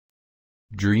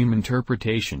Dream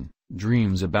interpretation,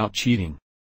 dreams about cheating.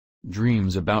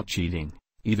 Dreams about cheating,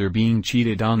 either being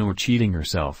cheated on or cheating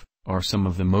yourself, are some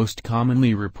of the most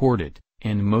commonly reported,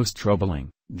 and most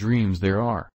troubling, dreams there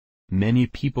are. Many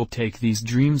people take these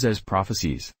dreams as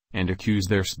prophecies, and accuse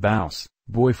their spouse,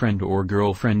 boyfriend or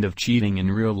girlfriend of cheating in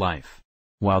real life.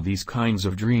 While these kinds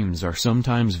of dreams are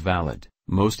sometimes valid,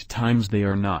 most times they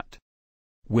are not.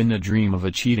 When a dream of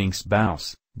a cheating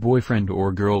spouse, boyfriend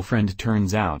or girlfriend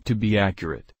turns out to be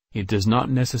accurate, it does not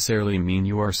necessarily mean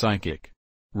you are psychic.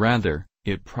 Rather,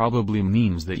 it probably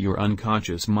means that your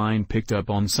unconscious mind picked up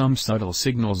on some subtle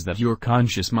signals that your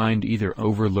conscious mind either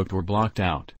overlooked or blocked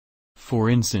out. For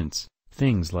instance,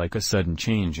 things like a sudden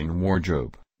change in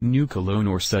wardrobe, new cologne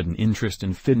or sudden interest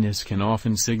in fitness can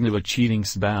often signal a cheating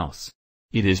spouse.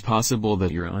 It is possible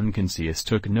that your unconscious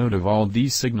took note of all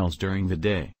these signals during the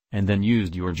day, and then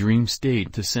used your dream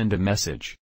state to send a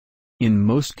message. In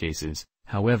most cases,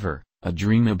 however, a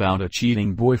dream about a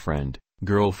cheating boyfriend,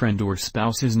 girlfriend or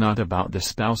spouse is not about the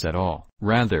spouse at all.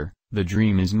 Rather, the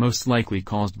dream is most likely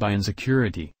caused by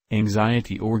insecurity,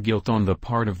 anxiety or guilt on the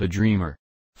part of the dreamer.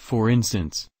 For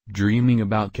instance, dreaming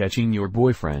about catching your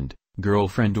boyfriend,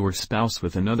 girlfriend or spouse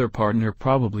with another partner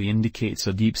probably indicates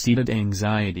a deep-seated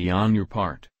anxiety on your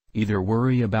part, either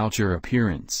worry about your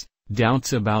appearance,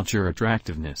 doubts about your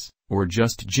attractiveness, or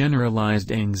just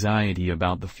generalized anxiety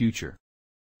about the future.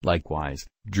 Likewise,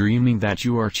 dreaming that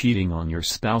you are cheating on your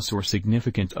spouse or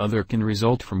significant other can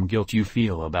result from guilt you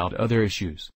feel about other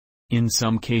issues. In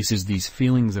some cases these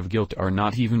feelings of guilt are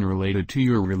not even related to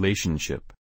your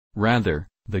relationship. Rather,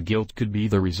 the guilt could be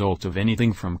the result of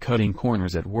anything from cutting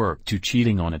corners at work to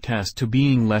cheating on a test to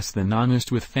being less than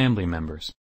honest with family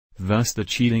members. Thus the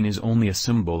cheating is only a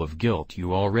symbol of guilt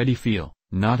you already feel,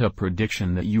 not a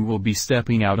prediction that you will be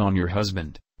stepping out on your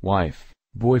husband, wife,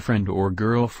 boyfriend or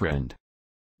girlfriend.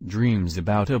 Dreams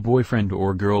about a boyfriend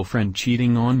or girlfriend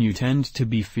cheating on you tend to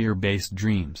be fear-based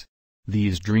dreams.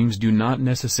 These dreams do not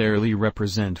necessarily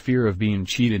represent fear of being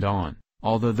cheated on,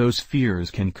 although those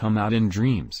fears can come out in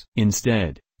dreams.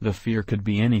 Instead, the fear could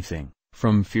be anything,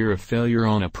 from fear of failure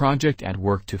on a project at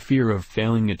work to fear of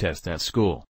failing a test at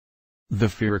school. The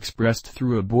fear expressed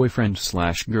through a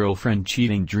boyfriend/girlfriend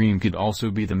cheating dream could also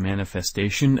be the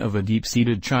manifestation of a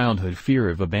deep-seated childhood fear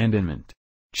of abandonment.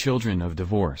 Children of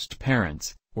divorced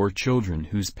parents, or children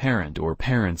whose parent or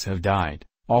parents have died,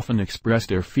 often express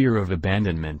their fear of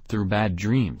abandonment through bad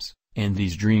dreams, and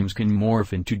these dreams can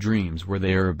morph into dreams where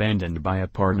they are abandoned by a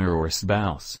partner or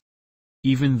spouse.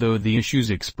 Even though the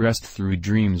issues expressed through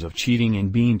dreams of cheating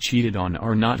and being cheated on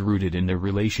are not rooted in the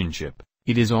relationship,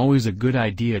 it is always a good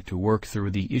idea to work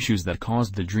through the issues that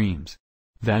caused the dreams.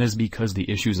 That is because the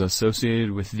issues associated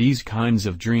with these kinds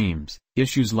of dreams,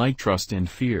 issues like trust and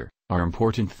fear, are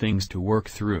important things to work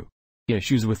through.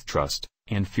 Issues with trust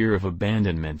and fear of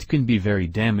abandonment can be very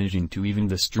damaging to even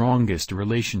the strongest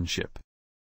relationship.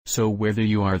 So whether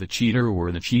you are the cheater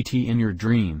or the cheatee in your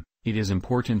dream, it is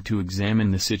important to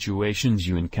examine the situations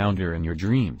you encounter in your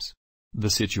dreams. The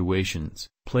situations,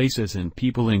 places and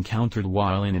people encountered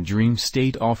while in a dream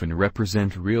state often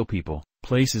represent real people,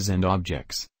 places and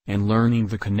objects, and learning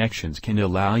the connections can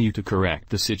allow you to correct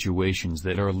the situations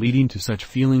that are leading to such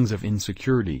feelings of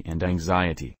insecurity and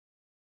anxiety.